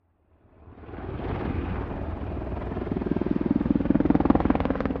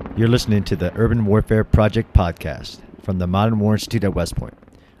You're listening to the Urban Warfare Project podcast from the Modern War Institute at West Point.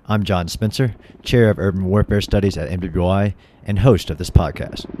 I'm John Spencer, Chair of Urban Warfare Studies at MWI and host of this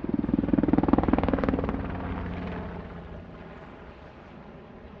podcast.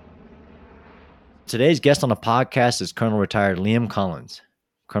 Today's guest on the podcast is Colonel Retired Liam Collins.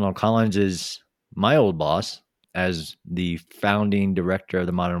 Colonel Collins is my old boss as the founding director of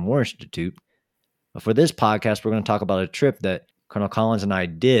the Modern War Institute. But for this podcast, we're going to talk about a trip that Colonel Collins and I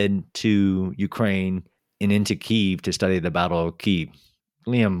did to Ukraine and into Kyiv to study the Battle of Kyiv.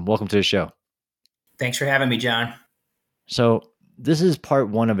 Liam, welcome to the show. Thanks for having me, John. So this is part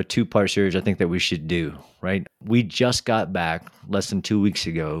one of a two-part series I think that we should do, right? We just got back less than 2 weeks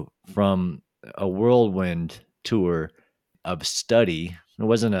ago from a whirlwind tour of study. It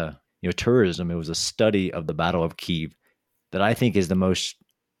wasn't a tourism, it was a study of the Battle of Kyiv that I think is the most,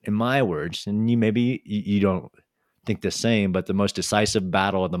 in my words, and you don't think the same, but the most decisive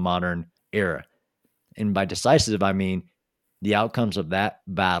battle of the modern era. And by decisive, I mean the outcomes of that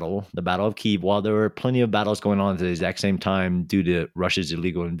battle, the Battle of Kyiv, while there were plenty of battles going on at the exact same time due to Russia's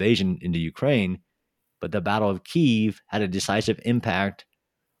illegal invasion into Ukraine, but the Battle of Kyiv had a decisive impact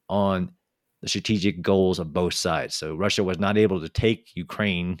on the strategic goals of both sides. So Russia was not able to take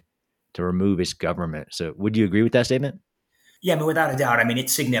Ukraine to remove its government. So would you agree with that statement? Yeah, but without a doubt, I mean,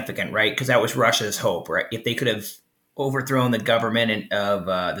 it's significant, right? Because that was Russia's hope, right? If they could have overthrown the government of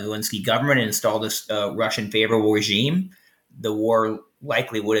the Zelensky government and installed this Russian favorable regime, the war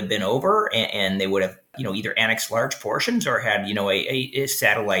likely would have been over, and they would have, either annexed large portions or had, a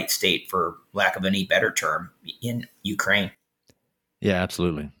satellite state, for lack of any better term, in Ukraine. Yeah,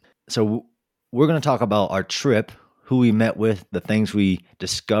 absolutely. So we're going to talk about our trip, who we met with, the things we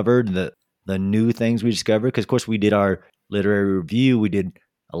discovered, the new things we discovered. Because, of course, we did our literary review. We did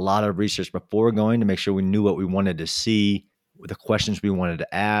a lot of research before going to make sure we knew what we wanted to see, the questions we wanted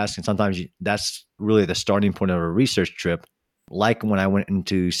to ask. And sometimes that's really the starting point of a research trip. Like when I went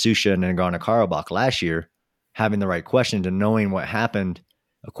into Susha and Nagorno-Karabakh last year, having the right questions and knowing what happened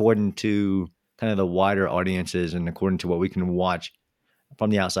according to kind of the wider audiences and according to what we can watch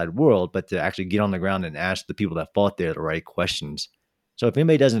from the outside world, but to actually get on the ground and ask the people that fought there the right questions. So if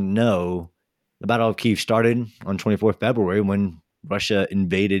anybody doesn't know, the Battle of Kyiv started on 24th February when Russia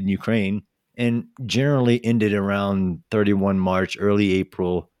invaded Ukraine and generally ended around 31 March, early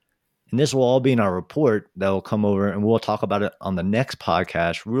April. And this will all be in our report that will come over, and we'll talk about it on the next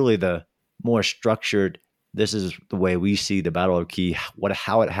podcast, really the more structured, this is the way we see the Battle of Kyiv,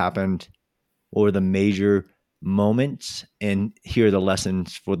 how it happened, or the major moments, and here are the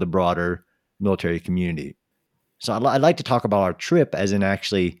lessons for the broader military community. So I'd like to talk about our trip as in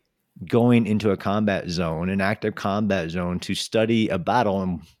actually going into a combat zone, an active combat zone, to study a battle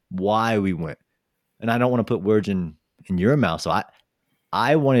and why we went. And I don't want to put words in your mouth. So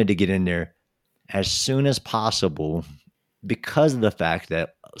I wanted to get in there as soon as possible because of the fact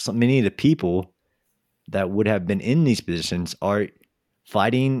that so many of the people that would have been in these positions are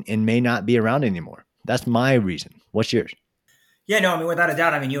fighting and may not be around anymore. That's my reason. What's yours? Yeah, no, I mean, without a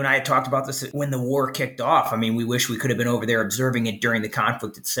doubt. I mean, you and I had talked about this when the war kicked off. I mean, we wish we could have been over there observing it during the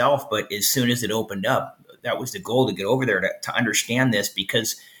conflict itself, but as soon as it opened up, that was the goal, to get over there to understand this,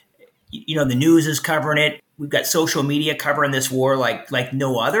 because, the news is covering it. We've got social media covering this war like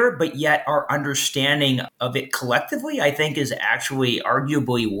no other, but yet our understanding of it collectively, I think, is actually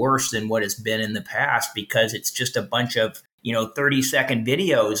arguably worse than what it's been in the past, because it's just a bunch of 30-second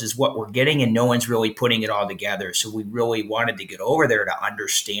videos is what we're getting, and no one's really putting it all together. So we really wanted to get over there to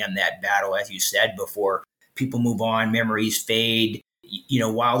understand that battle, as you said, before people move on, memories fade,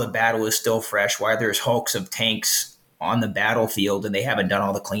 while the battle is still fresh, while there's hulks of tanks on the battlefield and they haven't done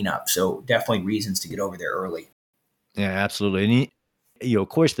all the cleanup. So definitely reasons to get over there early. Yeah, absolutely. And of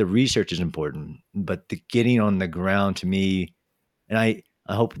course, the research is important, but the getting on the ground, to me, and I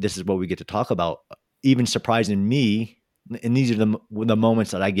hope this is what we get to talk about, even surprising me. And these are the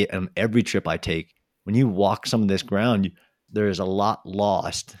moments that I get on every trip I take. When you walk some of this ground, there is a lot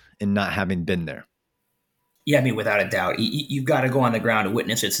lost in not having been there. Yeah, I mean, without a doubt, you've got to go on the ground to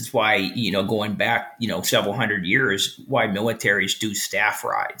witness it. It's why, going back, several hundred years, why militaries do staff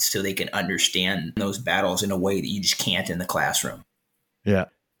rides, so they can understand those battles in a way that you just can't in the classroom. Yeah.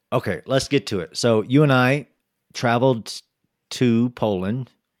 Okay, let's get to it. So you and I traveled to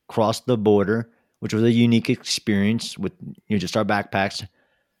Poland, crossed the border, which was a unique experience with just our backpacks,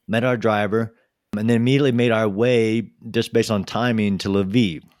 met our driver, and then immediately made our way, just based on timing, to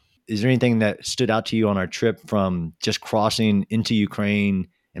Lviv. Is there anything that stood out to you on our trip from just crossing into Ukraine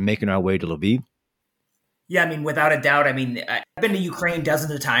and making our way to Lviv? Yeah, I mean, without a doubt. I mean, I've been to Ukraine dozens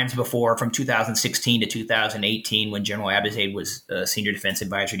of times before, from 2016 to 2018, when General Abizade was senior defense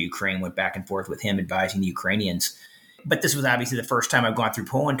advisor to Ukraine. Went back and forth with him, advising the Ukrainians. But this was obviously the first time I've gone through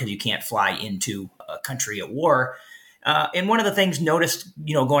Poland, because you can't fly into a country at war. And one of the things noticed,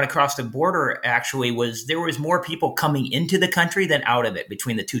 going across the border, actually, was there was more people coming into the country than out of it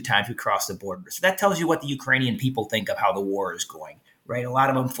between the two times we crossed the border. So that tells you what the Ukrainian people think of how the war is going. Right, a lot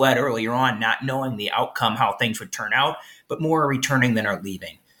of them fled earlier on, not knowing the outcome, how things would turn out, but more are returning than are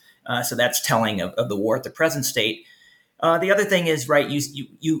leaving. So that's telling of the war at the present state. The other thing is, right,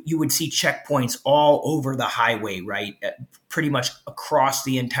 you would see checkpoints all over the highway, right, pretty much across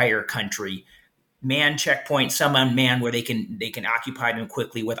the entire country. Manned checkpoints, some unmanned, where they can occupy them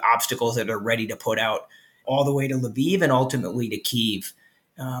quickly with obstacles that are ready to put out, all the way to Lviv and ultimately to Kyiv.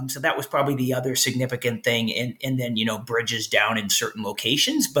 So that was probably the other significant thing. And then, bridges down in certain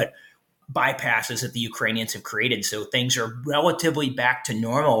locations, but bypasses that the Ukrainians have created. So things are relatively back to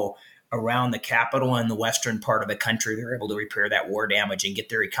normal around the capital and the western part of the country. They're able to repair that war damage and get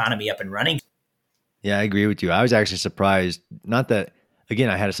their economy up and running. Yeah, I agree with you. I was actually surprised. Not that,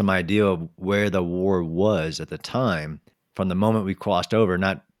 again, I had some idea of where the war was at the time from the moment we crossed over.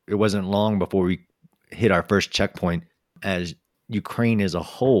 It wasn't long before we hit our first checkpoint, as Ukraine as a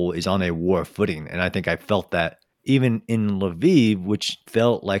whole is on a war footing. And I think I felt that even in Lviv, which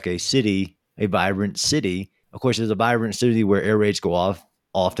felt like a city, a vibrant city. Of course, there's a vibrant city where air raids go off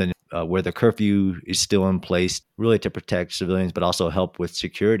often, where the curfew is still in place, really to protect civilians, but also help with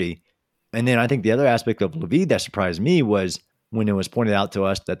security. And then I think the other aspect of Lviv that surprised me was when it was pointed out to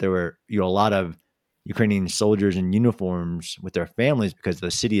us that there were a lot of Ukrainian soldiers in uniforms with their families, because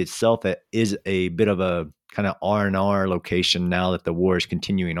the city itself is a bit of a kind of R&R location now that the war is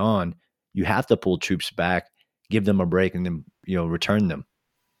continuing on. You have to pull troops back, give them a break, and then return them.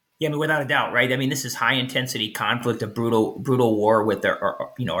 Yeah, I mean, without a doubt, right? I mean, this is high intensity conflict, a brutal war with their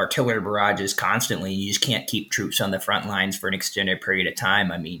artillery barrages constantly. You just can't keep troops on the front lines for an extended period of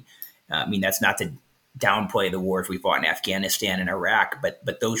time. I mean, that's not to downplay the wars we fought in Afghanistan and Iraq,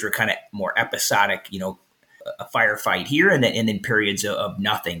 but those were kind of more episodic, a firefight here and then periods of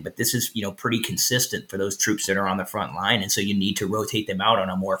nothing. But this is, pretty consistent for those troops that are on the front line. And so you need to rotate them out on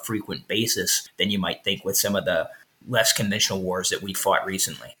a more frequent basis than you might think with some of the less conventional wars that we fought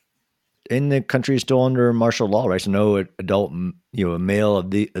recently. And the country is still under martial law, right? So no adult, a male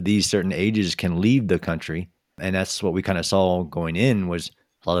of these certain ages can leave the country. And that's what we kind of saw going in, was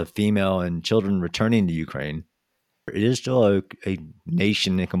a lot of female and children returning to Ukraine. It is still a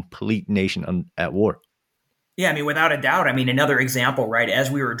nation, a complete nation at war. Yeah, I mean, without a doubt. I mean, another example, right?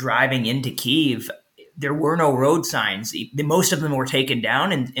 As we were driving into Kyiv, there were no road signs. Most of them were taken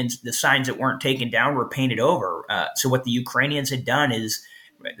down, and the signs that weren't taken down were painted over. So what the Ukrainians had done is,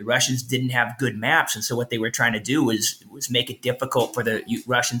 the Russians didn't have good maps, and so what they were trying to do was make it difficult for the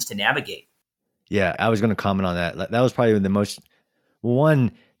Russians to navigate. Yeah, I was going to comment on that. That was probably the most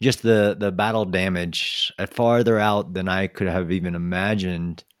one. Just the battle damage farther out than I could have even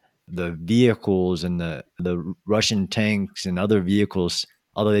imagined. The vehicles and the Russian tanks and other vehicles,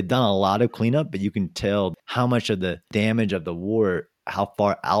 although they've done a lot of cleanup, but you can tell how much of the damage of the war, how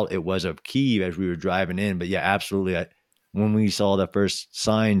far out it was of Kyiv as we were driving in. But yeah, absolutely. When we saw the first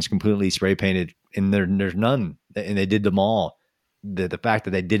signs completely spray painted, and there's none, and they did them all. The fact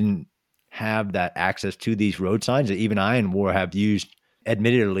that they didn't have that access to these road signs that even I in war have used,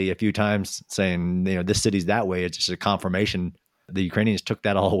 admittedly, a few times, saying, this city's that way. It's just a confirmation. The Ukrainians took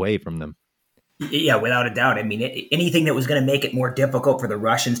that all away from them. Yeah, without a doubt. I mean, anything that was going to make it more difficult for the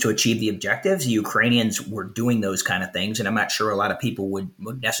Russians to achieve the objectives, the Ukrainians were doing those kind of things. And I'm not sure a lot of people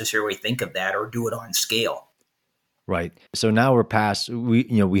would necessarily think of that or do it on scale. Right. So now we're past,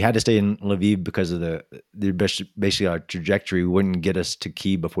 we had to stay in Lviv because of basically our trajectory wouldn't get us to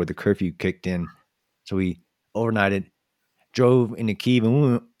Kyiv before the curfew kicked in. So we overnighted, drove into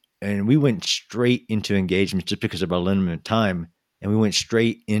Kyiv, and we went straight into engagement just because of our limited time. And we went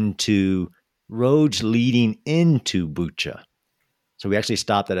straight into roads leading into Bucha. So we actually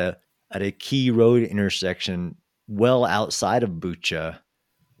stopped at a key road intersection well outside of Bucha,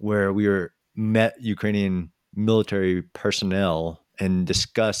 where we met Ukrainian military personnel and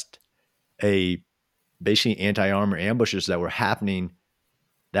discussed basically anti-armor ambushes that were happening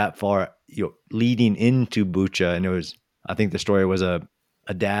that far, leading into Bucha. And it was, I think the story was a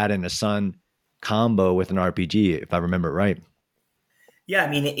dad and a son combo with an RPG, if I remember right. Yeah, I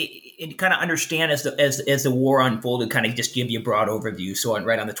mean, it kind of understand as the war unfolded, kind of just give you a broad overview. So,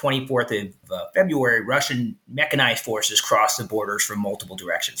 right on the 24th of February, Russian mechanized forces crossed the borders from multiple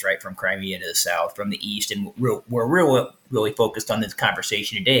directions, right, from Crimea to the south, from the east, and we're really focused on this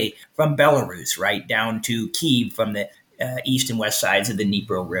conversation today, from Belarus, right, down to Kyiv, from the east and west sides of the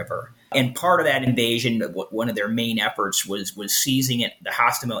Dnipro River. And part of that invasion, one of their main efforts was seizing the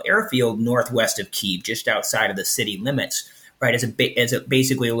Hostomel airfield northwest of Kyiv, just outside of the city limits, right, as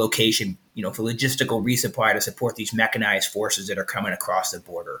basically a location, for logistical resupply to support these mechanized forces that are coming across the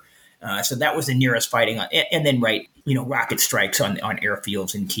border. So that was the nearest fighting, and then rocket strikes on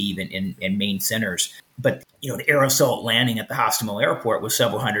airfields in Kyiv and main centers. But the air assault landing at the Hostomel airport with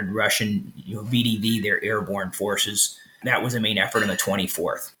several hundred Russian VDV, their airborne forces. That was the main effort on the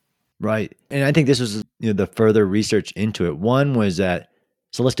 24th. Right, and I think this was the further research into it. One was that,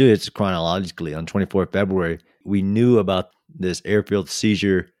 so let's do it chronologically. On 24th February, we knew about this airfield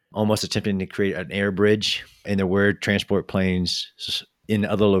seizure, almost attempting to create an air bridge, and there were transport planes in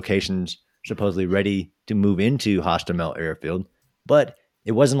other locations supposedly ready to move into Hostomel airfield. But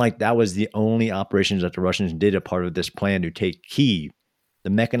it wasn't like that was the only operations that the Russians did a part of this plan to take Kyiv. The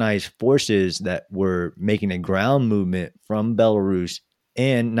mechanized forces that were making a ground movement from Belarus,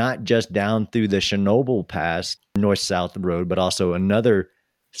 and not just down through the Chernobyl Pass, north-south road, but also another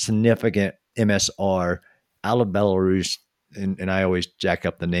significant MSR out of Belarus, and I always jack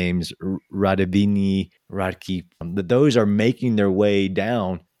up the names, Radivini, Radki. Those are making their way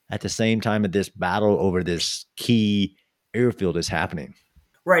down at the same time that this battle over this key airfield is happening.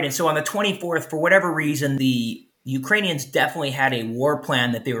 Right, and so on the 24th, for whatever reason, the Ukrainians definitely had a war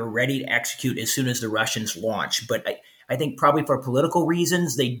plan that they were ready to execute as soon as the Russians launched. But I think probably for political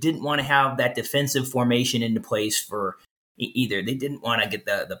reasons, they didn't want to have that defensive formation into place for either. They didn't want to get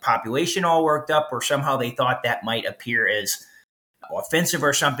the population all worked up, or somehow they thought that might appear as offensive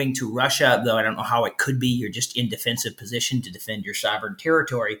or something to Russia, though I don't know how it could be. You're just in defensive position to defend your sovereign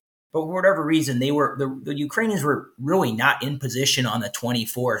territory. But for whatever reason, the Ukrainians were really not in position on the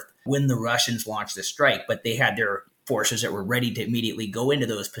 24th when the Russians launched the strike, but they had their forces that were ready to immediately go into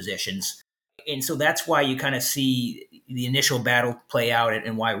those positions. And so that's why you kind of see the initial battle play out,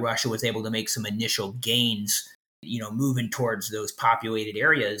 and why Russia was able to make some initial gains, moving towards those populated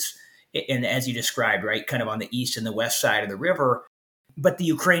areas. And as you described, right, kind of on the east and the west side of the river. But the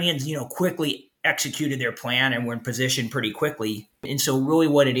Ukrainians, quickly executed their plan and were in position pretty quickly. And so really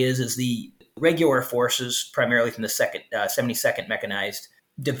what it is the regular forces, primarily from the 72nd Mechanized,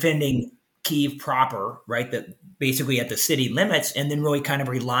 defending Kyiv proper, right, that basically at the city limits, and then really kind of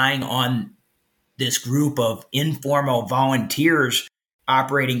relying on this group of informal volunteers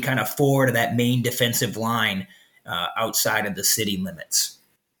operating kind of forward of that main defensive line outside of the city limits.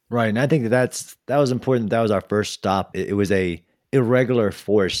 Right, and I think that was important. That was our first stop. It was a irregular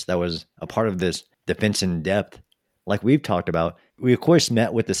force that was a part of this defense in depth. Like we've talked about, we of course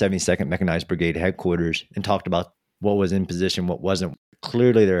met with the 72nd Mechanized Brigade headquarters and talked about what was in position, what wasn't.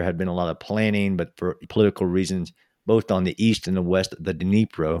 Clearly there had been a lot of planning, but for political reasons, both on the east and the west of the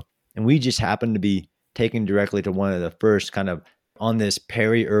Dnipro. And we just happened to be taken directly to one of the first kind of on this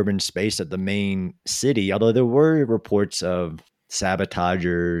peri-urban space at the main city, although there were reports of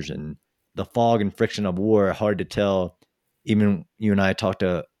sabotagers and the fog and friction of war. Hard to tell. Even you and I talked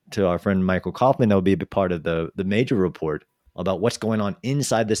to our friend Michael Kaufman, that would be a big part of the major report about what's going on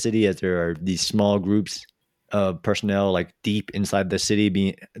inside the city, as there are these small groups of personnel like deep inside the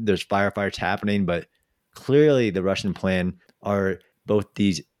city. There's firefights happening, but clearly the Russian plan are both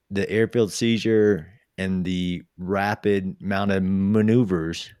the airfield seizure and the rapid mounted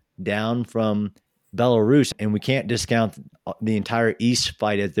maneuvers down from Belarus. And we can't discount the entire east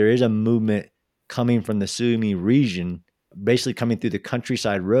fight, as there is a movement coming from the Sumy region, basically coming through the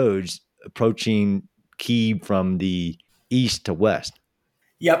countryside roads, approaching Kyiv from the east to west.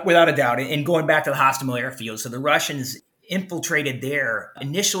 Yep, without a doubt. And going back to the Hostomel airfield, so the Russians infiltrated there,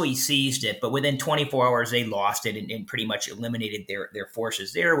 initially seized it, but within 24 hours they lost it and pretty much eliminated their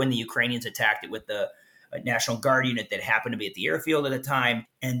forces there when the Ukrainians attacked it with the National Guard unit that happened to be at the airfield at the time,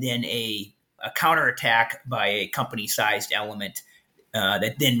 and then a counterattack by a company-sized element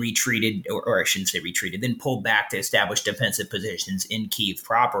that then retreated, or I shouldn't say retreated, then pulled back to establish defensive positions in Kyiv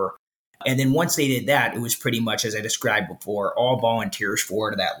proper. And then once they did that, it was pretty much, as I described before, all volunteers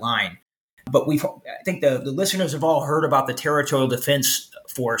forward of that line. But I think the listeners have all heard about the Territorial Defense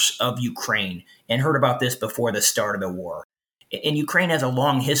Force of Ukraine and heard about this before the start of the war. And Ukraine has a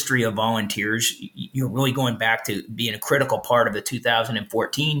long history of volunteers. You're really going back to being a critical part of the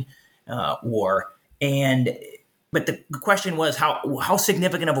 2014 war. But the question was, how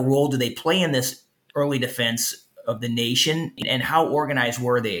significant of a role do they play in this early defense of the nation, and how organized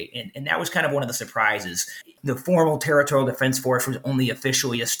were they? And that was kind of one of the surprises. The formal Territorial Defense Force was only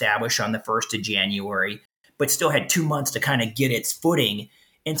officially established on the 1st of January, but still had 2 months to kind of get its footing.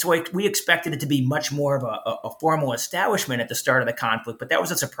 And so we expected it to be much more of a formal establishment at the start of the conflict, but that was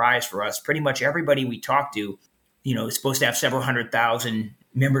a surprise for us. Pretty much everybody we talked to, is supposed to have several 100,000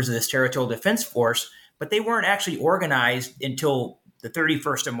 members of this Territorial Defense Force, but they weren't actually organized until the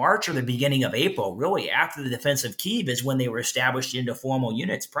 31st of March or the beginning of April. Really, after the defense of Kyiv is when they were established into formal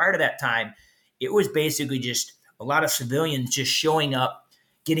units. Prior to that time, it was basically just a lot of civilians just showing up,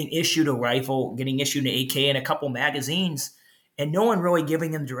 getting issued a rifle, getting issued an AK and a couple magazines, and no one really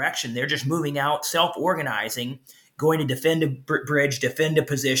giving them direction. They're just moving out, self-organizing, going to defend a bridge, defend a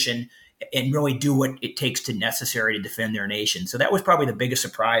position, and really do what it takes to necessary to defend their nation. So that was probably the biggest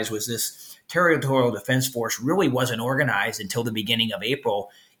surprise, was this Territorial Defense Force really wasn't organized until the beginning of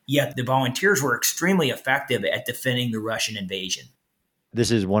April, yet the volunteers were extremely effective at defending the Russian invasion. This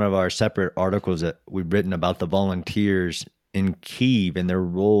is one of our separate articles that we've written about the volunteers in Kyiv and their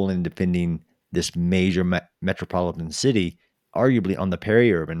role in defending this major metropolitan city, arguably on the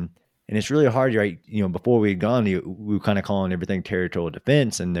peri-urban. And it's really hard, right? Before we had gone, we were kind of calling everything territorial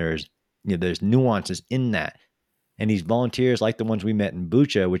defense, and there's nuances in that. And these volunteers, like the ones we met in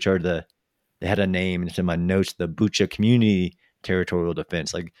Bucha, which are they had a name, and it's in my notes, the Bucha Community Territorial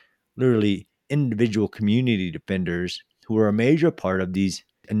Defense, like literally individual community defenders who are a major part of these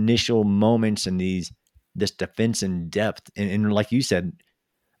initial moments and this defense in depth. And like you said,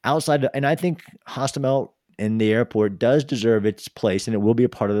 and I think Hostomel in the airport does deserve its place, and it will be a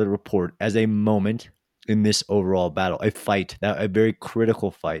part of the report as a moment in this overall battle, a fight, a very critical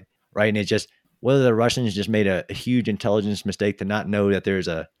fight, right? And it's just whether the Russians just made a huge intelligence mistake to not know that there's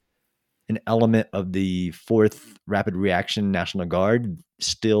an element of the 4th Rapid Reaction National Guard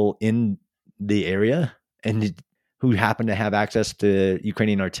still in the area, and who happen to have access to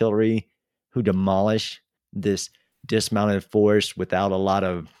Ukrainian artillery, who demolish this dismounted force without a lot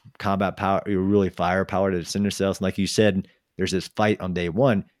of combat power, really firepower to defend themselves. And like you said, there's this fight on day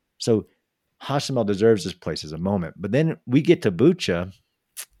one. So Hostomel deserves this place as a moment. But then we get to Bucha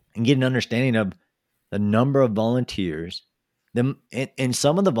and get an understanding of the number of volunteers. And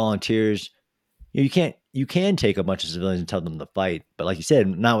some of the volunteers, you can take a bunch of civilians and tell them to fight, but like you said,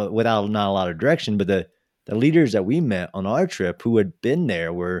 not a lot of direction. But the leaders that we met on our trip who had been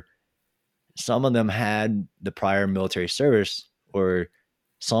there some of them had the prior military service or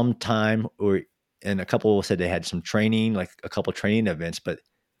some time, and a couple said they had some training, like a couple training events. But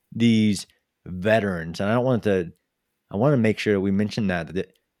these veterans, and I want to make sure that we mention that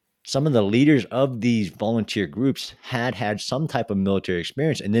some of the leaders of these volunteer groups had some type of military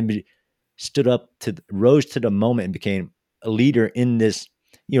experience, and then rose to the moment and became a leader in this.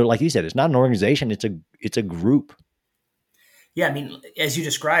 Like you said, it's not an organization; it's a group. Yeah, I mean, as you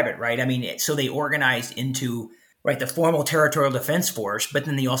describe it, right? I mean, so they organized into the formal Territorial Defense Force, but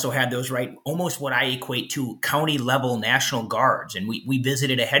then they also had those, almost what I equate to county level National Guards. And we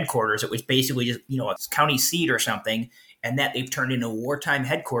visited a headquarters. It was basically just, a county seat or something, and that they've turned into wartime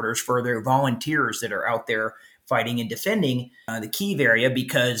headquarters for their volunteers that are out there fighting and defending the Kyiv area,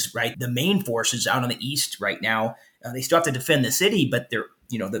 because, the main forces out on the east right now, they still have to defend the city, but they're,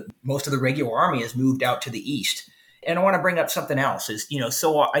 most of the regular army has moved out to the east. And I want to bring up something else is,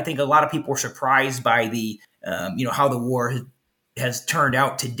 so I think a lot of people were surprised by the, how the war has turned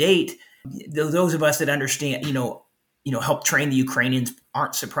out to date. Those of us that understand, help train the Ukrainians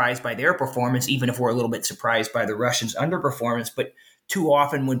aren't surprised by their performance, even if we're a little bit surprised by the Russians' underperformance. But too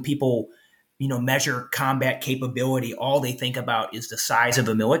often when people, measure combat capability, all they think about is the size of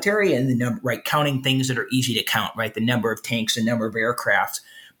a military and the number, counting things that are easy to count, the number of tanks, the number of aircrafts.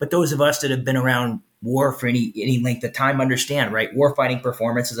 But those of us that have been around war for any length of time understand, warfighting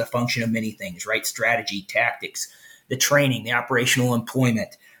performance is a function of many things, strategy, tactics, the training, the operational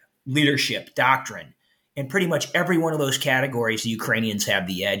employment, leadership, doctrine. And pretty much every one of those categories, the Ukrainians have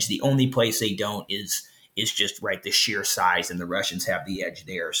the edge. The only place they don't is just the sheer size, and the Russians have the edge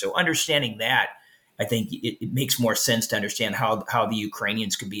there. So understanding that, I think it makes more sense to understand how the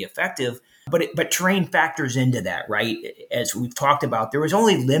Ukrainians could be effective. But terrain factors into that, As we've talked about, there was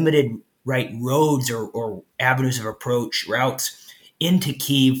only limited roads or avenues of approach, routes into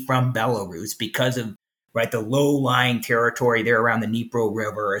Kyiv from Belarus because of the low-lying territory there around the Dnipro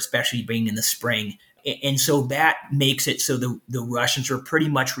River, especially being in the spring. And so that makes it so the Russians were pretty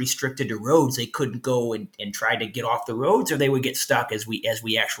much restricted to roads. They couldn't go and try to get off the roads, or they would get stuck, as we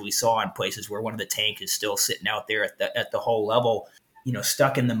actually saw in places where one of the tanks is still sitting out there at the hull level,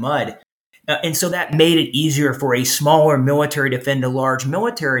 stuck in the mud. And so that made it easier for a smaller military to defend a large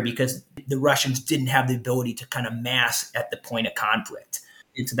military because the Russians didn't have the ability to kind of mass at the point of conflict.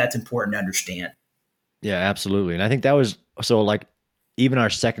 And so that's important to understand. Yeah, absolutely. And I think that was so like even our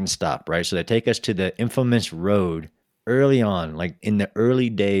second stop, right? So they take us to the infamous road early on, like in the early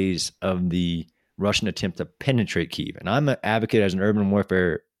days of the Russian attempt to penetrate Kyiv. And I'm an advocate as an urban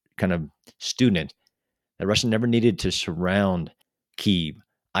warfare kind of student that Russia never needed to surround Kyiv,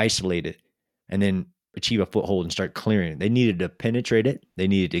 isolate it, and then achieve a foothold and start clearing it. They needed to penetrate it. They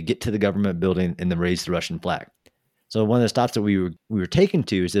needed to get to the government building and then raise the Russian flag. So one of the stops that we were taken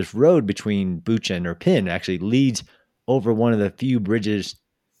to is this road between Bucha and Irpin actually leads over one of the few bridges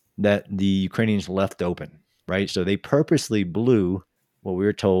that the Ukrainians left open, right? So they purposely blew what we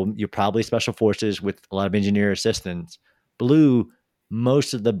were told, you're probably special forces with a lot of engineer assistance, blew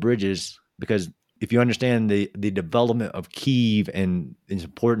most of the bridges because if you understand the development of Kyiv and its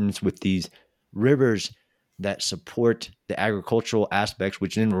importance with these rivers that support the agricultural aspects,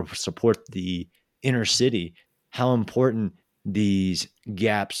 which then will support the inner city, how important these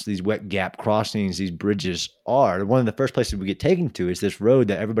gaps, these wet gap crossings, these bridges are. One of the first places we get taken to is this road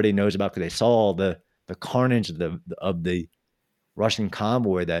that everybody knows about because they saw the carnage of the Russian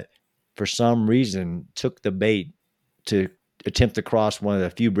convoy that for some reason took the bait to attempt to cross one of the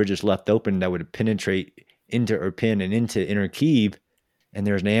few bridges left open that would penetrate into Irpin and into inner Kyiv. And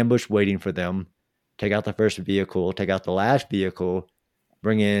there's an ambush waiting for them. Take out the first vehicle, take out the last vehicle,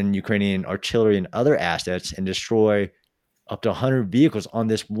 bring in Ukrainian artillery and other assets, and destroy up to 100 vehicles on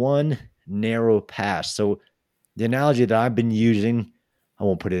this one narrow pass. So the analogy that I've been using, I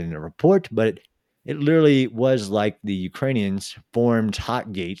won't put it in a report, but it literally was like the Ukrainians formed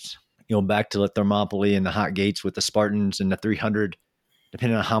hot gates, back to the Thermopylae and the hot gates with the Spartans and the 300,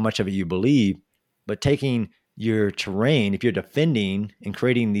 depending on how much of it you believe, but taking your terrain, if you're defending and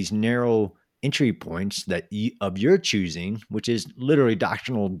creating these narrow entry points of your choosing, which is literally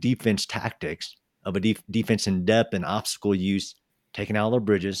doctrinal defense tactics of a defense in depth and obstacle use, taking out all the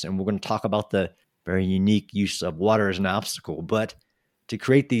bridges. And we're going to talk about the very unique use of water as an obstacle. But to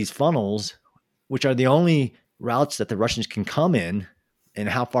create these funnels, which are the only routes that the Russians can come in and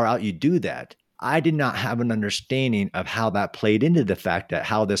how far out you do that, I did not have an understanding of how that played into the fact that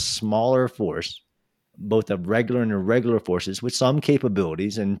how this smaller force, both of regular and irregular forces with some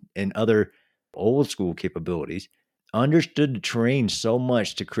capabilities and other old school capabilities, understood the terrain so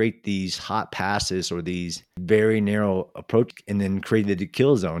much to create these hot passes or these very narrow approach and then created the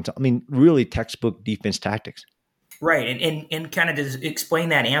kill zones. I mean, really textbook defense tactics. Right. And kind of to explain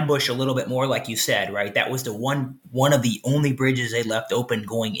that ambush a little bit more, like you said, right? That was the one of the only bridges they left open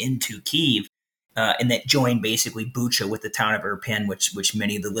going into Kyiv. And that joined basically Bucha with the town of Irpin, which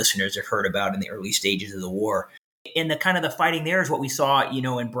many of the listeners have heard about in the early stages of the war. And the kind of the fighting there is what we saw,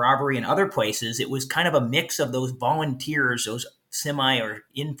 in Brovary and other places. It was kind of a mix of those volunteers, those semi or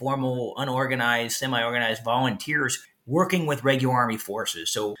informal, unorganized, semi-organized volunteers working with regular army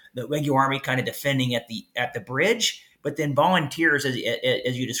forces. So the regular army kind of defending at the bridge, but then volunteers, as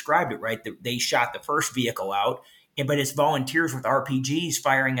you described it, right? They shot the first vehicle out, but it's volunteers with RPGs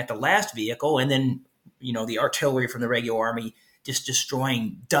firing at the last vehicle, and then the artillery from the regular army just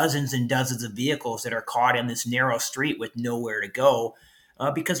destroying dozens and dozens of vehicles that are caught in this narrow street with nowhere to go,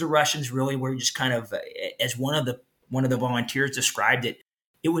 because the Russians really were just kind of, as one of the volunteers described it,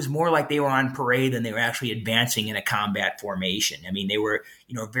 it was more like they were on parade than they were actually advancing in a combat formation. I mean, they were,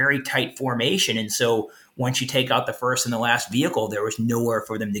 very tight formation. And so once you take out the first and the last vehicle, there was nowhere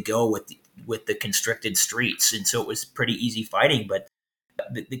for them to go with the constricted streets. And so it was pretty easy fighting. But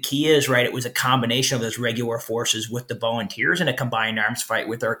the key is, right, it was a combination of those regular forces with the volunteers and a combined arms fight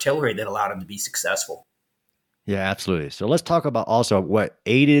with artillery that allowed them to be successful. Yeah, absolutely. So let's talk about also what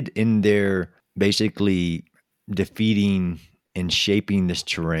aided in their basically defeating and shaping this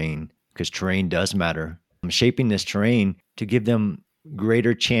terrain, because terrain does matter. Shaping this terrain to give them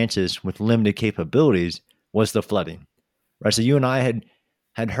greater chances with limited capabilities was the flooding, right? So you and I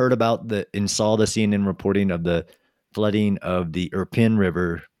had heard about and saw the CNN reporting of the flooding of the Irpin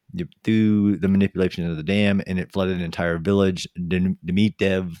River through the manipulation of the dam, and it flooded an entire village,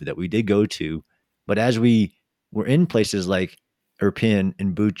 Dmitriev, that we did go to. But as we were in places like Irpin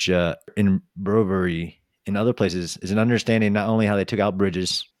and Bucha and Brovary and other places, is an understanding not only how they took out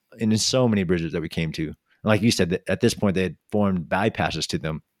bridges, and there's so many bridges that we came to. Like you said, that at this point they had formed bypasses to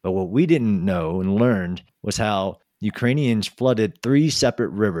them. But what we didn't know and learned was how Ukrainians flooded 3 separate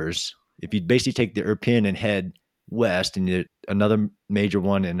rivers. If you basically take the Irpin and head west and you another major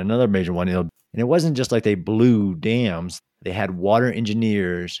one and another major one, and it wasn't just like they blew dams. They had water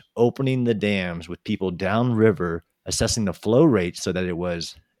engineers opening the dams with people downriver, assessing the flow rate so that it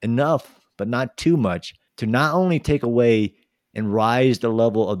was enough but not too much, to not only take away and rise the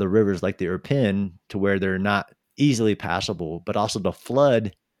level of the rivers like the Irpin to where they're not easily passable, but also to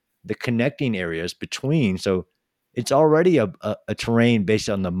flood the connecting areas between. So it's already a terrain based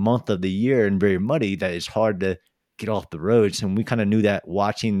on the month of the year and very muddy that is hard to get off the roads. And we kind of knew that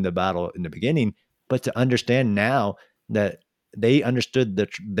watching the battle in the beginning, but to understand now that they understood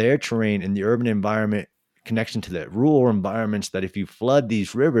their terrain and the urban environment connection to the rural environments, that if you flood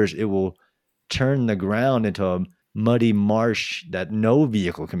these rivers, it will turn the ground into a muddy marsh that no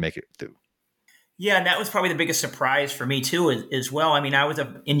vehicle can make it through. Yeah, and that was probably the biggest surprise for me too, as well. I mean, I was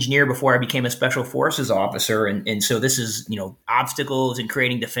an engineer before I became a special forces officer, and so this is, obstacles and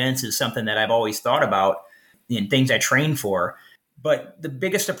creating defense is something that I've always thought about and things I trained for. But the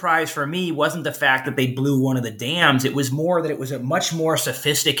biggest surprise for me wasn't the fact that they blew one of the dams. It was more that it was a much more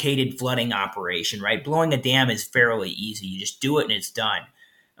sophisticated flooding operation, right? Blowing a dam is fairly easy. You just do it and it's done.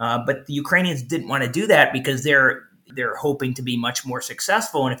 But the Ukrainians didn't want to do that because they're hoping to be much more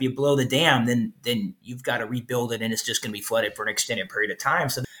successful. And if you blow the dam, then you've got to rebuild it and it's just going to be flooded for an extended period of time.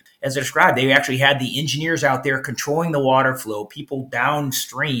 So as I described, they actually had the engineers out there controlling the water flow, people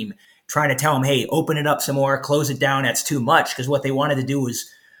downstream trying to tell them, hey, open it up some more, close it down. That's too much. Because what they wanted to do was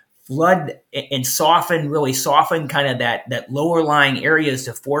flood and really soften kind of that lower lying areas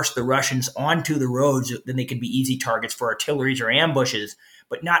to force the Russians onto the roads. Then they could be easy targets for artilleries or ambushes,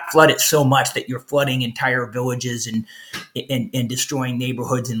 but not flood it so much that you're flooding entire villages and destroying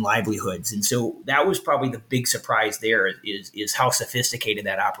neighborhoods and livelihoods. And so that was probably the big surprise there is how sophisticated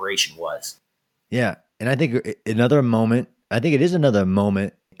that operation was. Yeah. And I think it is another moment.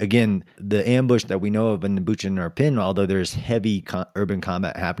 Again, the ambush that we know of in the Bucha and Irpin, although there's heavy urban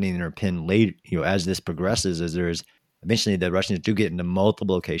combat happening in Irpin late, as this progresses, as there's eventually the Russians do get into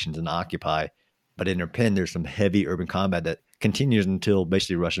multiple locations and occupy. But in Irpin, there's some heavy urban combat that continues until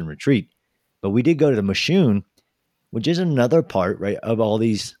basically Russian retreat. But we did go to the Mashun, which is another part, right, of all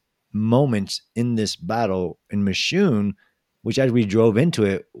these moments in this battle in Mashun, which as we drove into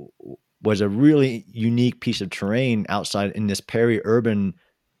it was a really unique piece of terrain outside in this peri-urban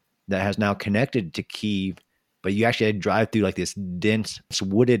that has now connected to Kyiv. But you actually had to drive through like this dense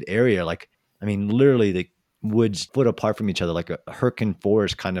wooded area. Literally the woods foot apart from each other, like a Hyrcan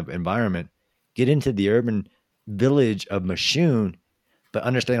forest kind of environment. Get into the urban village of Mashun, but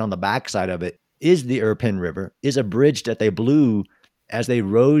understand on the backside of it is the Irpin River, is a bridge that they blew as they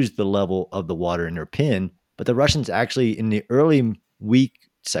rose the level of the water in Irpin. But the Russians actually in the early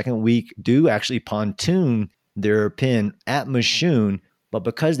second week, do actually pontoon their Irpin at Mashun. But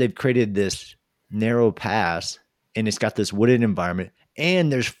because they've created this narrow pass and it's got this wooded environment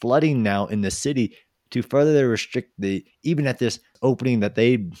and there's flooding now in the city, to further restrict even at this opening that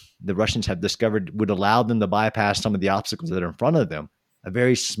the Russians have discovered would allow them to bypass some of the obstacles that are in front of them. A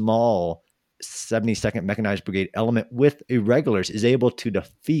very small 72nd Mechanized Brigade element with irregulars is able to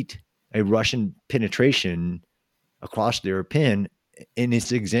defeat a Russian penetration across the Irpin. And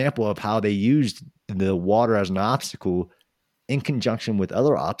it's an example of how they used the water as an obstacle in conjunction with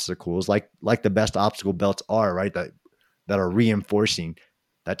other obstacles, like the best obstacle belts are, right, that are reinforcing,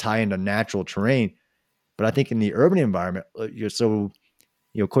 that tie into natural terrain. But I think in the urban environment,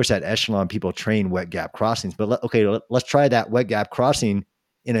 of course, at Echelon, people train wet gap crossings. But let's try that wet gap crossing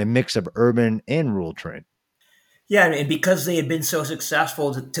in a mix of urban and rural terrain. Yeah, and because they had been so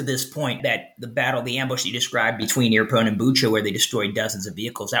successful to this point, that the ambush you described between Irpin and Bucha, where they destroyed dozens of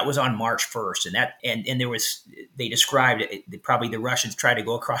vehicles, that was on March 1st, they described it, probably the Russians tried to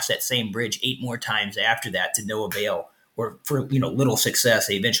go across that same bridge 8 more times after that to no avail, or for little success.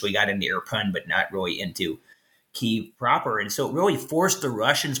 They eventually got into Irpin, but not really into Kyiv proper, and so it really forced the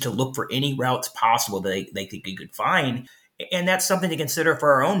Russians to look for any routes possible that they could find, and that's something to consider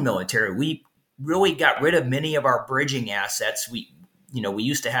for our own military. We really got rid of many of our bridging assets. We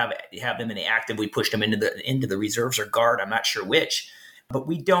used to have them in the active. We pushed them into the reserves or guard. I'm not sure which, but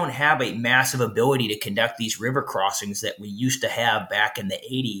we don't have a massive ability to conduct these river crossings that we used to have back in the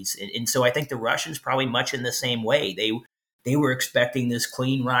 80s. And so I think the Russians probably much in the same way. They were expecting this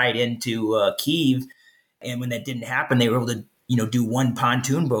clean ride into Kyiv, and when that didn't happen, they were able to do one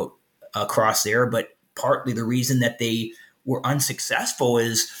pontoon boat across there. But partly the reason that they were unsuccessful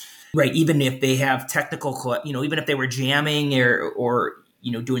is, right, even if they have technical, even if they were jamming or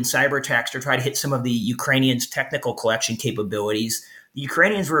doing cyber attacks to try to hit some of the Ukrainians' technical collection capabilities, the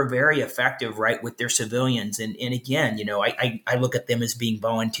Ukrainians were very effective, right, with their civilians. And again, I look at them as being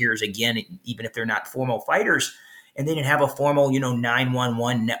volunteers, again, even if they're not formal fighters. And they didn't have a formal,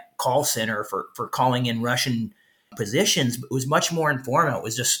 911 call center for calling in Russian positions. But it was much more informal. It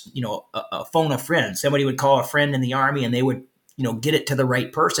was just, a phone a friend. Somebody would call a friend in the army and they would get it to the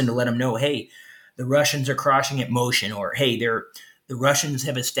right person to let them know, hey, the Russians are crossing at motion, or hey, the Russians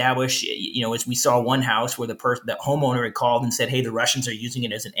have established, as we saw one house where the homeowner had called and said, hey, the Russians are using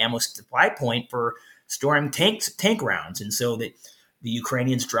it as an ammo supply point for storing tank rounds. And so that the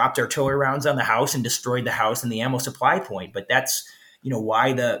Ukrainians dropped artillery rounds on the house and destroyed the house and the ammo supply point. But that's,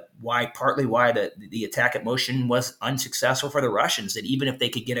 partly why the attack at Motion was unsuccessful for the Russians, that even if they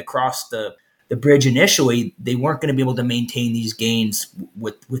could get across the bridge initially, they weren't going to be able to maintain these gains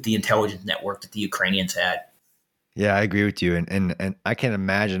with the intelligence network that the Ukrainians had. Yeah, I agree with you. And I can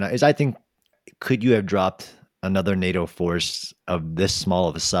imagine, I think, could you have dropped another NATO force of this small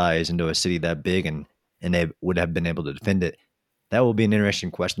of a size into a city that big and they would have been able to defend it? That will be an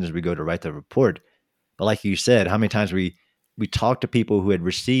interesting question as we go to write the report. But like you said, how many times we talked to people who had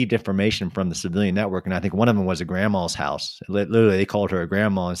received information from the civilian network, and I think one of them was a grandma's house. Literally, they called her a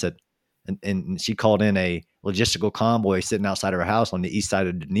grandma and said, and she called in a logistical convoy sitting outside her house on the east side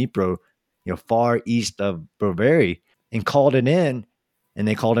of Dnipro, far east of Brovary, and called it in. And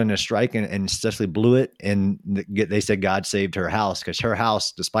they called in a strike and successfully blew it. And they said God saved her house, because her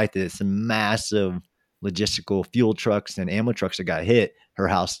house, despite this massive logistical fuel trucks and ammo trucks that got hit, her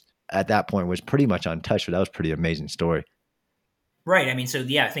house at that point was pretty much untouched. So that was a pretty amazing story. Right. I mean, so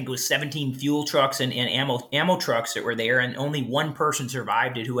yeah, I think it was 17 fuel trucks and ammo trucks that were there, and only one person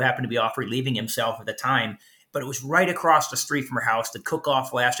survived it, who happened to be off relieving himself at the time. But it was right across the street from her house. The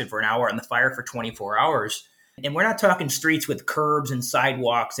cook-off lasted for an hour and the fire for 24 hours. And we're not talking streets with curbs and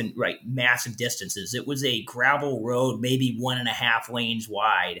sidewalks and massive distances. It was a gravel road, maybe 1.5 lanes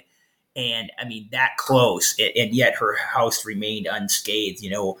wide. And I mean, that close. And yet her house remained unscathed.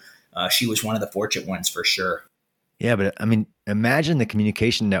 She was one of the fortunate ones for sure. Yeah, but I mean, imagine the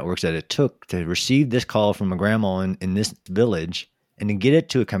communication networks that it took to receive this call from a grandma in this village and to get it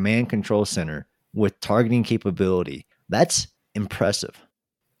to a command control center with targeting capability. That's impressive.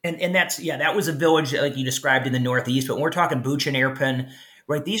 And that was a village like you described in the Northeast, but when we're talking Bucha and Irpin,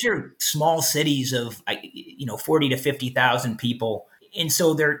 right? These are small cities of 40 to 50,000 people. And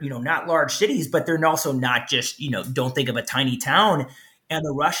so they're, not large cities, but they're also not just, don't think of a tiny town. And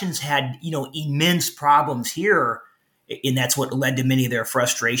the Russians had, immense problems here. And that's what led to many of their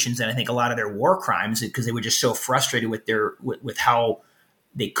frustrations, and I think a lot of their war crimes, because they were just so frustrated with how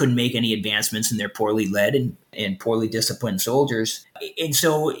they couldn't make any advancements, and they're poorly led and poorly disciplined soldiers. And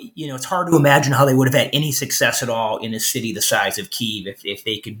so, it's hard to imagine how they would have had any success at all in a city the size of Kyiv if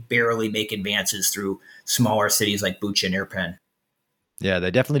they could barely make advances through smaller cities like Bucha and Irpin. Yeah,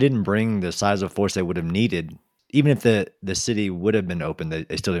 they definitely didn't bring the size of force they would have needed. Even if the city would have been open, they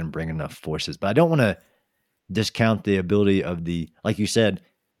still didn't bring enough forces. But I don't want to discount the ability of like you said,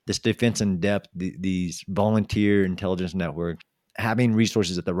 this defense in depth, these volunteer intelligence networks, having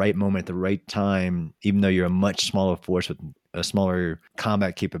resources at the right moment, at the right time, even though you're a much smaller force with a smaller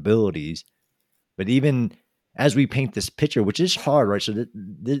combat capabilities. But even as we paint this picture, which is hard, right? So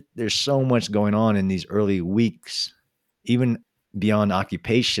there's so much going on in these early weeks, even beyond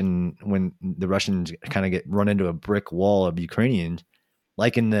occupation, when the Russians kind of get run into a brick wall of Ukrainians,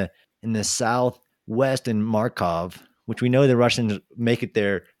 like in the southwest in Markov, which we know the Russians make it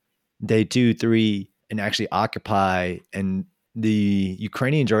there day 2, 3, and actually occupy, and the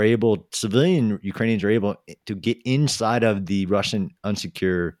civilian Ukrainians are able to get inside of the Russian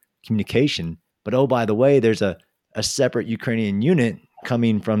unsecure communication. But oh, by the way, there's a separate Ukrainian unit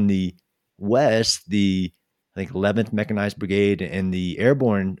coming from the west, I think 11th Mechanized Brigade and the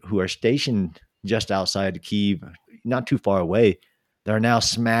Airborne, who are stationed just outside of Kyiv, not too far away. They're now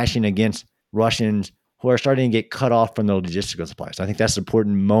smashing against Russians who are starting to get cut off from the logistical supplies. So I think that's an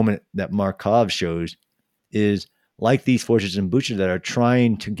important moment that Markov shows, is like these forces in Bucha that are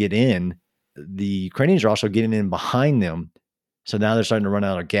trying to get in, the Ukrainians are also getting in behind them. So now they're starting to run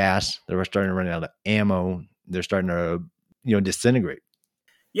out of gas. They're starting to run out of ammo. They're starting to, disintegrate.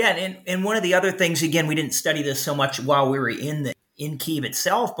 Yeah, and one of the other things, again, we didn't study this so much while we were in Kyiv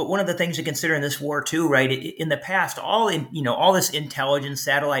itself, but one of the things to consider in this war too, right? In the past, all this intelligence,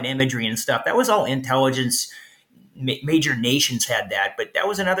 satellite imagery and stuff, that was all intelligence. Major nations had that, but that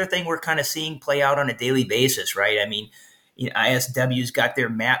was another thing we're kind of seeing play out on a daily basis, right? I mean, ISW's got their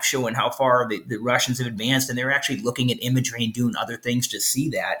map showing how far the Russians have advanced, and they're actually looking at imagery and doing other things to see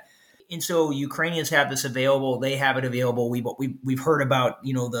that. And so Ukrainians have this available; they have it available. We've heard about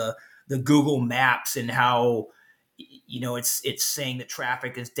the Google Maps and how it's saying that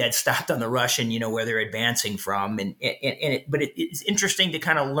traffic is dead stopped on the Russian where they're advancing from, but it's interesting to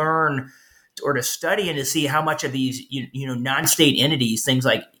kind of learn or to study and to see how much of these non-state entities, things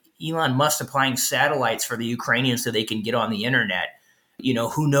like Elon Musk supplying satellites for the Ukrainians so they can get on the internet.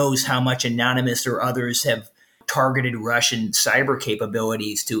 Who knows how much Anonymous or others have targeted Russian cyber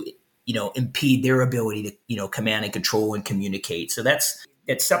capabilities to, impede their ability to, command and control and communicate. So that's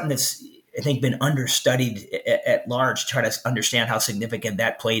something that's, I think, been understudied at large, to try to understand how significant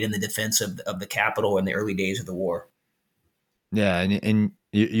that played in the defense of the capital in the early days of the war. Yeah, and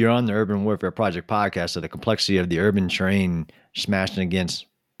you're on the Urban Warfare Project podcast, so the complexity of the urban terrain smashing against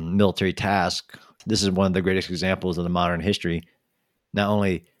military tasks. This is one of the greatest examples of the modern history. Not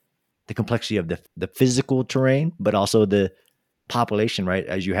only the complexity of the physical terrain, but also the population, right?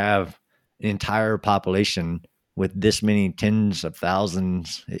 As you have an entire population with this many tens of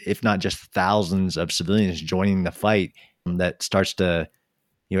thousands, if not just thousands of civilians joining the fight, that starts to,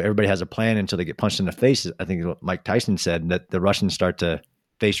 everybody has a plan until they get punched in the face. I think what Mike Tyson said, that the Russians start to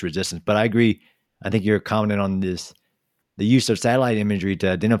face resistance. But I agree. I think you're commenting on this, the use of satellite imagery to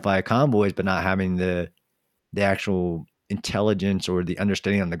identify convoys, but not having the actual intelligence or the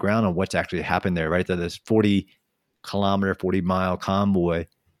understanding on the ground on what's actually happened there, right? That this 40-mile convoy,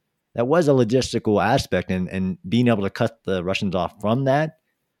 that was a logistical aspect, and being able to cut the Russians off from that.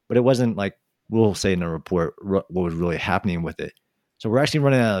 But it wasn't like, we'll say in the report, what was really happening with it. So we're actually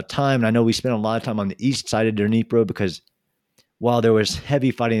running out of time. And I know we spent a lot of time on the east side of Dnipro, because while there was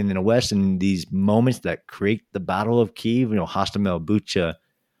heavy fighting in the west, and these moments that create the Battle of Kyiv, Hostomel, Bucha,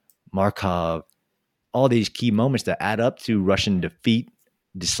 Markov, all these key moments that add up to Russian defeat,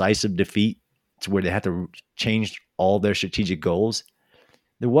 decisive defeat, to where they had to change all their strategic goals.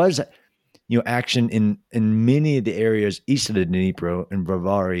 There was, action in many of the areas east of the Dnipro and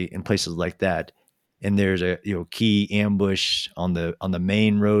Brovary and places like that. And there's a key ambush on the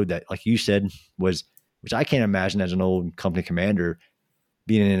main road that, like you said, which I can't imagine as an old company commander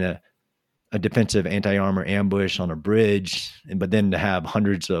being in a defensive anti-armor ambush on a bridge, but then to have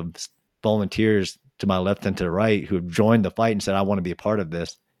hundreds of volunteers to my left and to the right who have joined the fight and said, I want to be a part of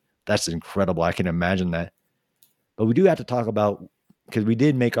this. That's incredible. I can imagine that. But we do have to talk about, because we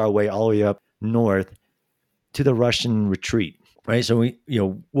did make our way all the way up north to the Russian retreat, right? So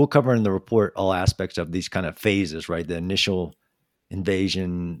we'll cover in the report all aspects of these kind of phases, right? The initial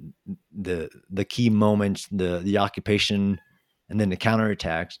invasion, the key moments, the occupation, and then the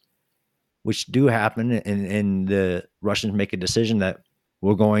counterattacks, which do happen, and the Russians make a decision that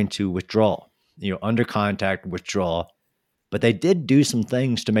we're going to withdraw, under contact, withdraw. But they did do some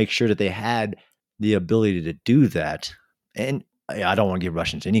things to make sure that they had the ability to do that. And I don't want to give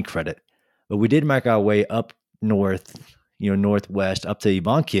Russians any credit, but we did make our way up north, northwest, up to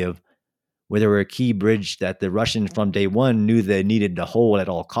Ivankiv, where there were a key bridge that the Russians from day one knew they needed to hold at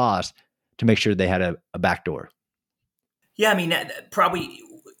all costs to make sure they had a backdoor. Yeah, I mean, probably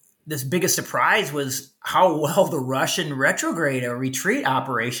this biggest surprise was how well the Russian retrograde or retreat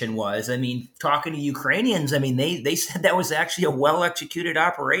operation was. I mean, talking to Ukrainians, I mean, they said that was actually a well-executed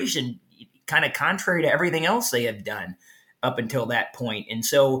operation, kind of contrary to everything else they had done up until that point. And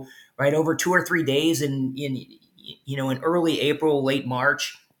so, right, over 2 or 3 days in early April, late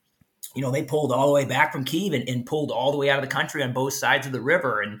March, they pulled all the way back from Kyiv and pulled all the way out of the country on both sides of the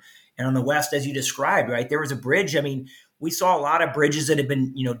river. And on the west, as you described, right, there was a bridge. I mean, we saw a lot of bridges that had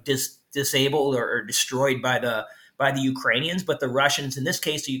been, disabled or destroyed by the Ukrainians, but the Russians, in this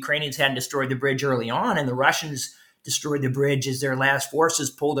case, the Ukrainians hadn't destroyed the bridge early on, and the Russians destroyed the bridge as their last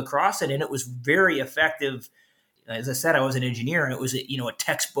forces pulled across it, and it was very effective. As I said, I was an engineer, and it was a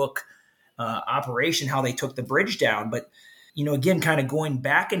textbook operation how they took the bridge down. But again, kind of going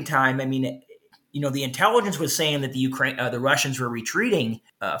back in time, I mean, the intelligence was saying that the Russians were retreating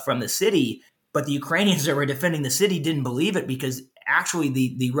from the city. But the Ukrainians that were defending the city didn't believe it, because actually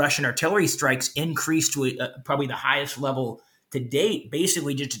the Russian artillery strikes increased to probably the highest level to date,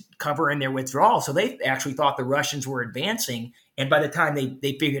 basically just to cover in their withdrawal. So they actually thought the Russians were advancing. And by the time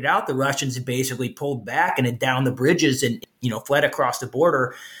they figured out, the Russians had basically pulled back and had downed the bridges and, fled across the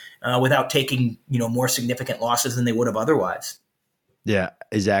border without taking, more significant losses than they would have otherwise. Yeah,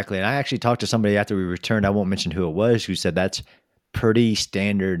 exactly. And I actually talked to somebody after we returned, I won't mention who it was, who said that's pretty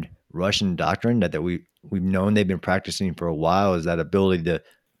standard Russian doctrine that we've known they've been practicing for a while, is that ability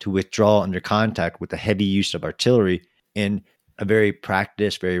to withdraw under contact with the heavy use of artillery in a very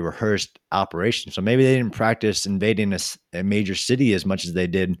practiced, very rehearsed operation. So maybe they didn't practice invading a major city as much as they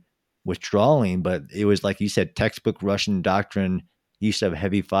did withdrawing, but it was, like you said, textbook Russian doctrine, use of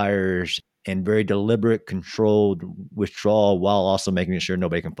heavy fires, and very deliberate, controlled withdrawal while also making sure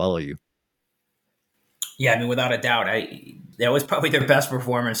nobody can follow you. Yeah, I mean, without a doubt, that was probably their best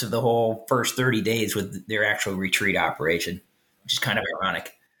performance of the whole first 30 days with their actual retreat operation, which is kind of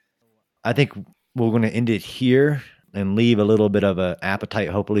ironic. I think we're going to end it here and leave a little bit of an appetite,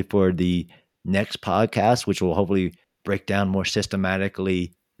 hopefully, for the next podcast, which will hopefully break down more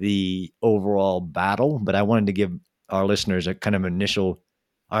systematically the overall battle, but I wanted to give our listeners a kind of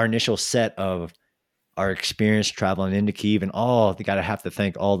our initial set of our experience traveling into Kyiv, and have to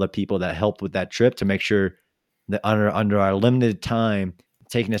thank all the people that helped with that trip to make sure that under our limited time,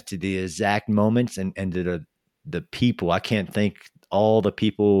 taking us to the exact moments and to the people. I can't thank all the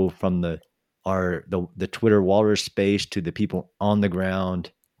people from the Twitter Walrus space to the people on the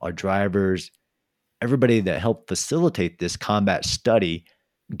ground, our drivers, everybody that helped facilitate this combat study,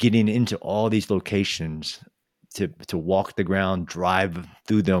 getting into all these locations to walk the ground, drive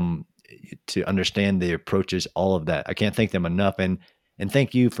through them, to understand the approaches, all of that. I can't thank them enough. And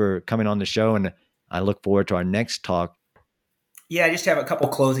thank you for coming on the show. And I look forward to our next talk. Yeah, I just have a couple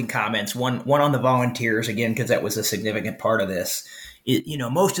closing comments. One on the volunteers, again, because that was a significant part of this.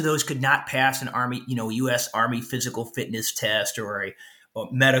 Most of those could not pass an Army, U.S. Army physical fitness test or a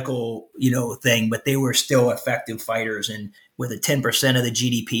medical, thing, but they were still effective fighters. And with a 10% of the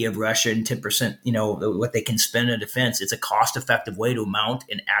GDP of Russia and 10%, what they can spend in defense, it's a cost-effective way to mount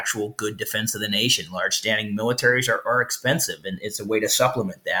an actual good defense of the nation. Large standing militaries are expensive, and it's a way to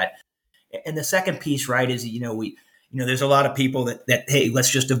supplement that. And the second piece, right, is, there's a lot of people that hey, let's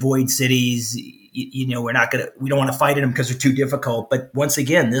just avoid cities. We don't want to fight in them because they're too difficult. But once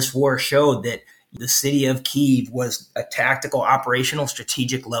again, this war showed that the city of Kyiv was a tactical, operational,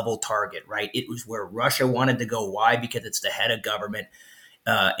 strategic level target, right? It was where Russia wanted to go. Why? Because it's the head of government.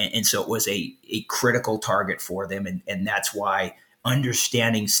 And so it was a critical target for them. And that's why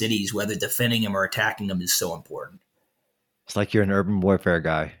understanding cities, whether defending them or attacking them, is so important. It's like you're an urban warfare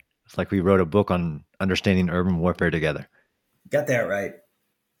guy. It's like we wrote a book on understanding urban warfare together. Got that right.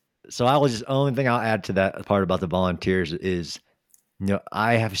 So only thing I'll add to that part about the volunteers is,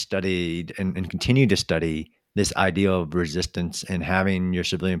 I have studied and continue to study this idea of resistance and having your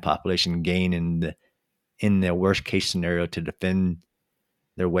civilian population gain in the worst case scenario to defend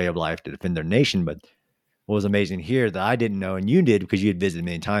their way of life, to defend their nation. But what was amazing here that I didn't know, and you did because you had visited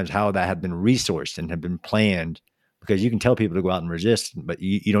many times, how that had been resourced and had been planned. Because you can tell people to go out and resist, but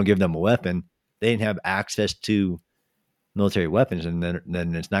you don't give them a weapon. They didn't have access to military weapons, and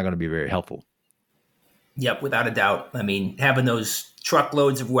then it's not going to be very helpful. Yep, without a doubt. I mean, having those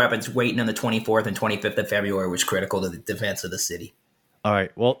truckloads of weapons waiting on the 24th and 25th of February was critical to the defense of the city. All right.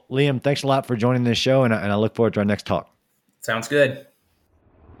 Well, Liam, thanks a lot for joining this show, and I look forward to our next talk. Sounds good.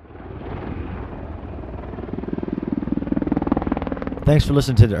 Thanks for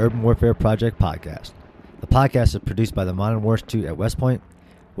listening to the Urban Warfare Project podcast. The podcast is produced by the Modern War Institute at West Point.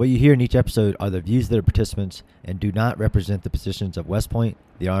 What you hear in each episode are the views of the participants and do not represent the positions of West Point,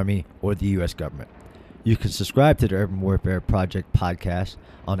 the Army, or the U.S. government. You can subscribe to the Urban Warfare Project podcast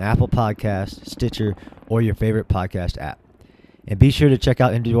on Apple Podcasts, Stitcher, or your favorite podcast app. And be sure to check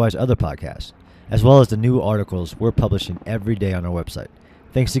out MWI's other podcasts, as well as the new articles we're publishing every day on our website.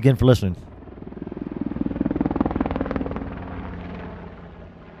 Thanks again for listening.